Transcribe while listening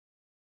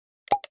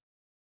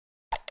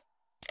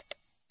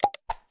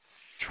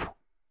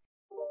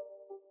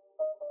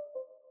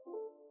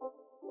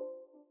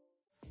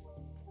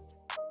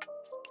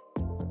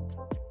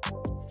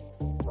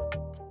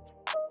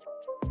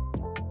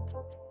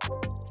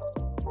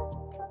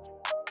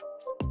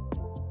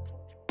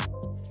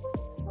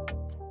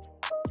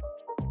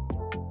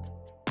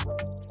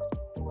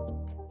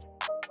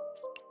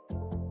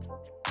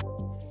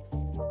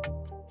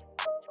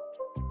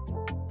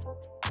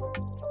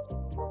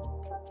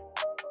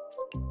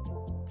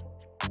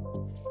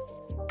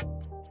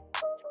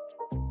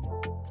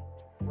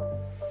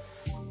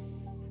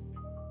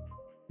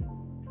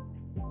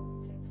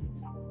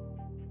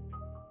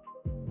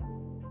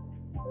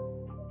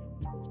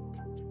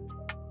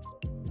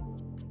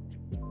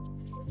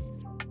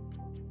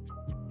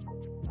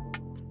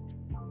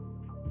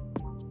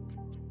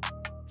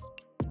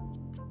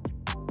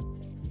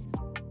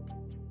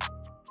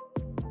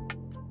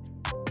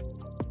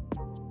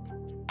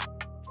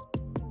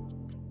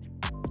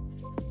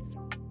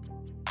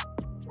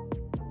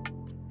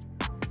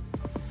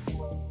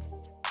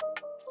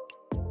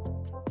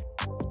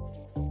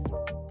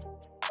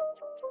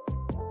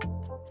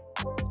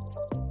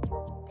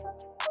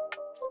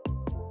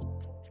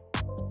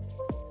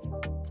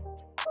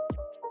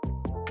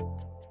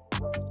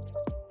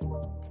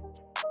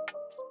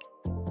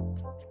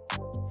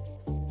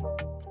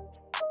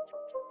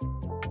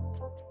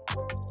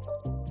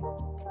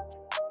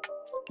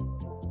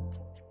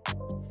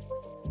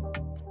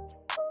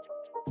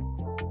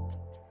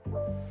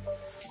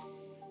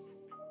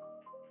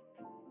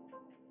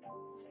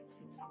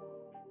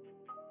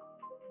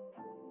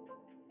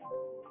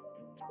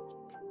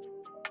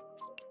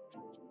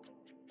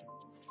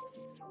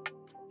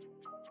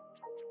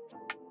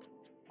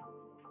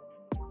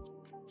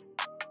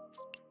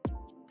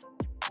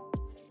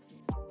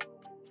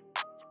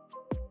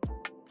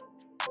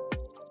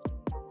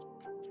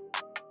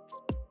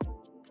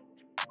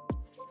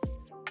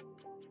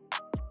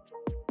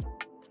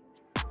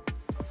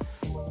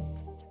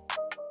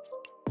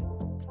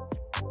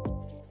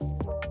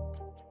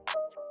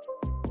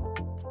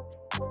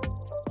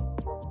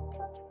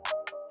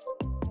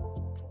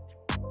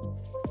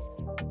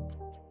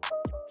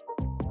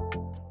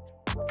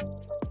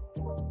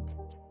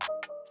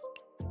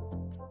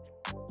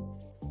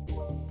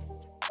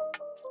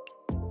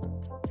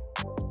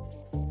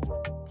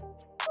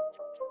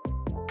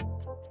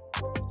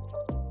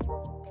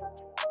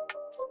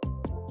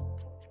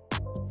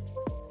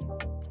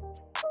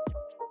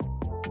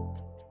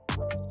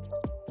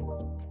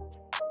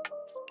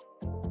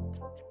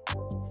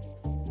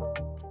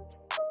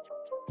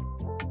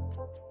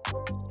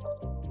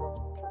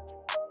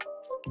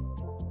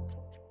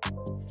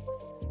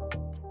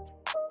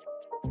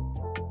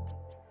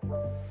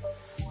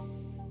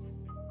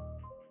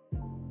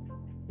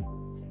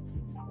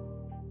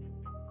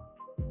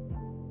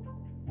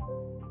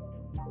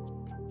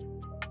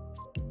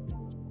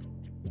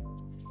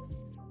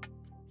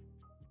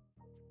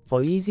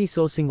For easy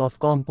sourcing of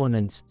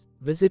components,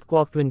 visit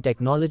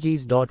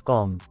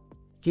quarktwintechnologies.com.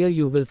 Here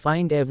you will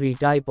find every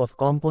type of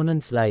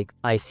components like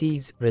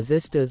ICs,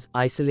 resistors,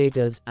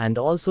 isolators, and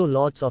also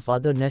lots of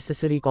other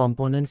necessary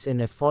components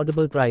in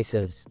affordable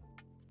prices.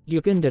 You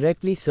can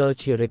directly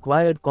search your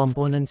required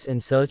components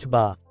in search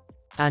bar.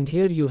 And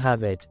here you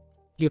have it.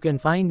 You can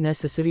find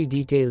necessary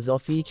details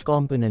of each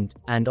component,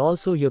 and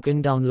also you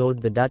can download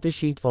the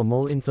datasheet for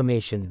more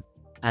information,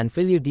 and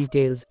fill your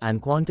details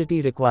and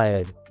quantity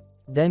required.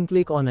 Then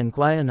click on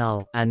Inquire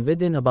Now, and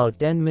within about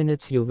 10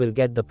 minutes you will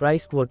get the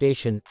price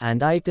quotation,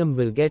 and item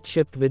will get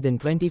shipped within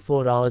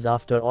 24 hours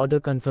after order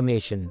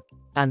confirmation.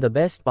 And the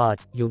best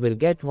part, you will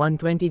get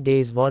 120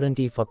 days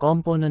warranty for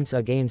components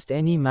against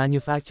any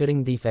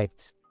manufacturing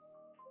defects.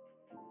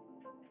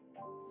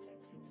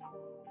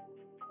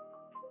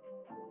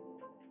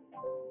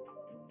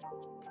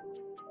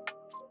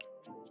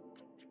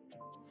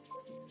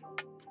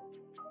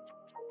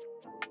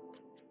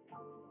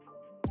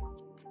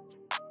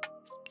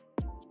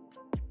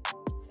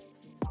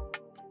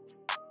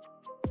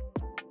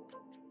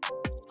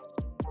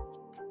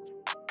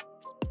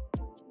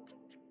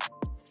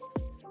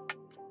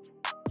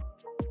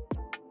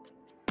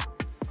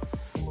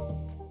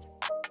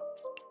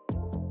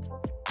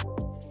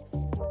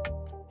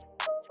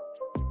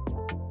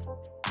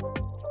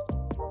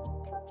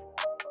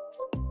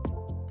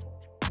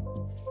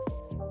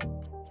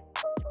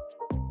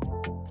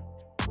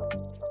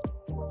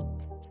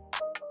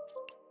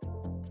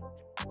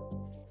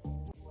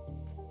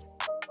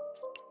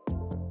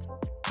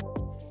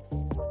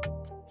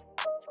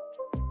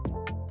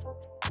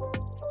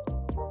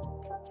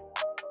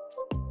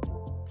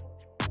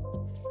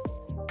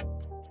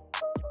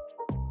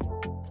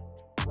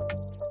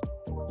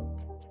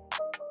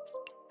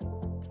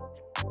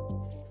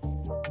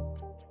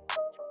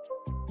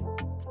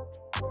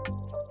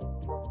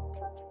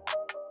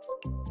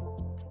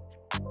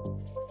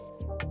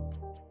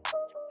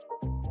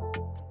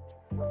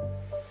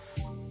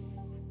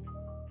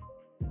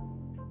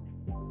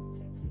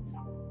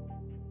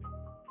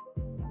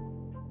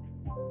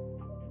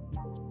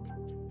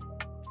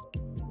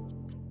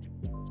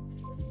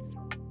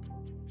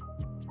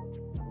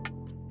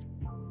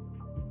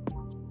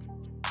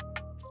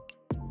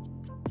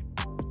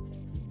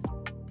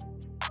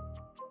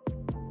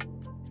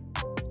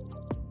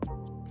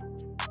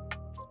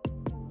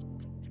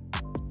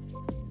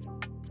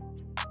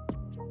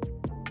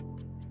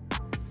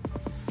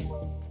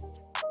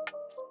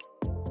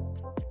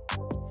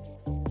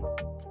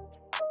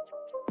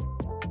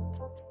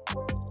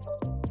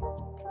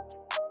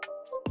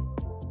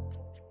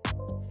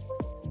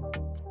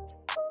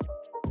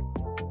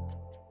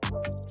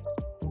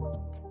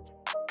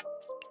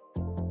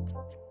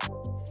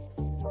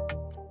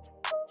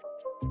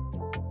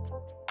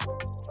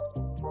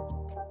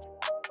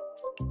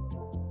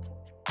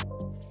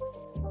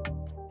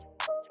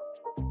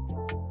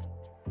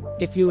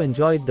 If you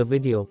enjoyed the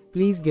video,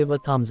 please give a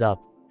thumbs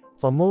up.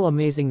 For more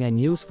amazing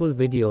and useful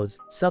videos,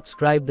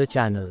 subscribe the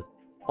channel.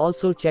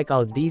 Also check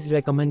out these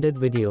recommended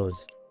videos.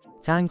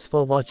 Thanks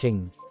for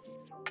watching.